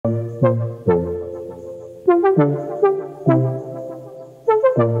All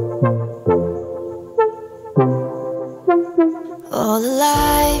the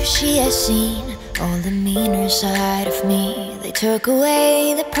life she has seen, all the meaner side of me. They took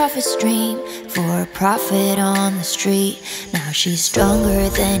away the prophet's dream for a profit on the street. Now she's stronger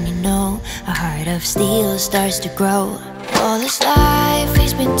than you know, a heart of steel starts to grow. All this life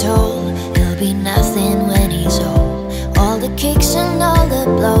he's been told, he'll be nothing when he's old. All the kicks and all the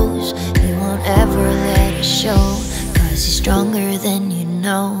blows, he won't ever let it show. Cause he's stronger than you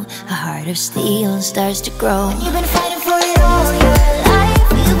know, a heart of steel starts to grow. And you've been fighting for it all your life,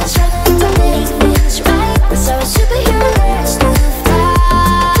 you've been struggling to make things right. That's how a superhero learns to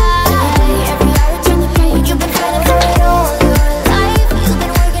fly. Every hour turn the page, you've been fighting for it all your life, you've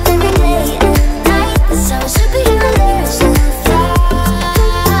been working every day and night. That's how a superhero learns to fly.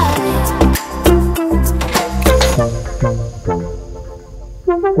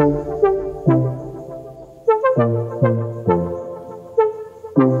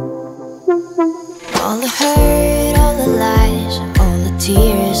 All the hurt, all the lies, all the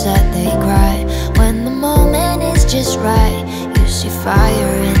tears that they cry. When the moment is just right, you see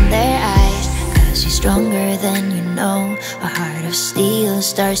fire in their eyes. Cause he's stronger than you know, a heart of steel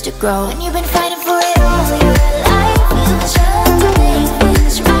starts to grow. And you've been fighting for it all your life, you've been struggling to make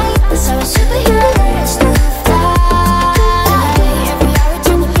things right. That's how a superhero learns to fly. Every hour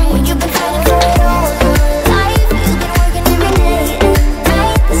turn the page, you've been fighting for it all your life, you've been working every day and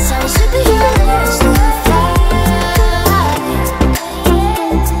night. That's how a superhero learns to fly.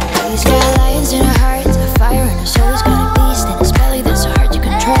 He's got lions in her heart, a fire in her soul. He's got a beast in his belly that's so hard to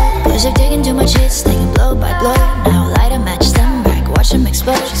control. Boys have taken too much hits, taking blow by blow. Now light and match them back, watch them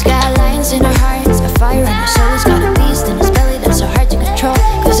explode. She's got lions in her heart, a fire in her soul. He's got a beast in his belly that's so hard to control.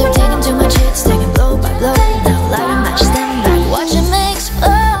 Boys have taken too much hits, taking blow by blow. Now light and match them back, watch them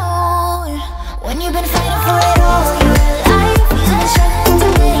explode. When you've been fighting for it all your life, you've been struggling to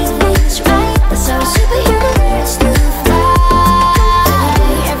make things right. That's how a superhero learns to fly.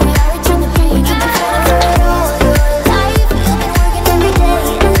 Every hour turn the page, you've been fighting for it all your life, you've been working every day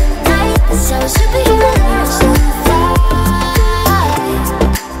and night. That's how a superhero learns to fly.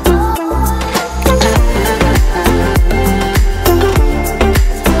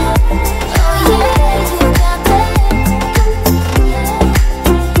 Oh yeah, you got that.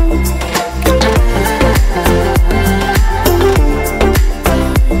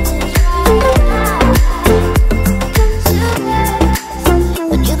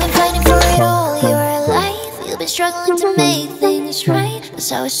 When you've been fighting for it all your life, you've been struggling to make things right. That's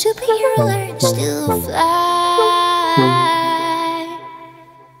how a superhero learns to fly.